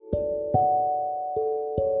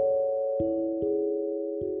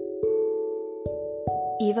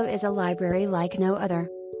Evo is a library like no other.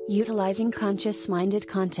 Utilizing conscious-minded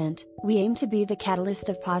content, we aim to be the catalyst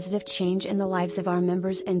of positive change in the lives of our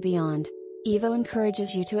members and beyond. Evo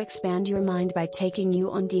encourages you to expand your mind by taking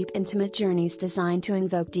you on deep intimate journeys designed to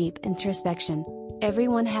invoke deep introspection.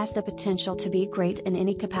 Everyone has the potential to be great in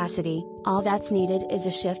any capacity, all that's needed is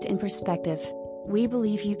a shift in perspective. We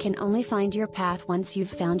believe you can only find your path once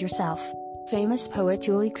you've found yourself. Famous poet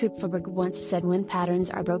Uli Kupferberg once said, "When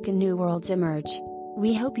patterns are broken, new worlds emerge."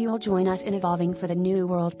 We hope you'll join us in evolving for the new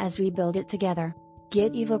world as we build it together.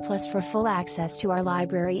 Get Evo Plus for full access to our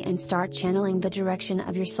library and start channeling the direction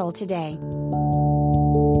of your soul today.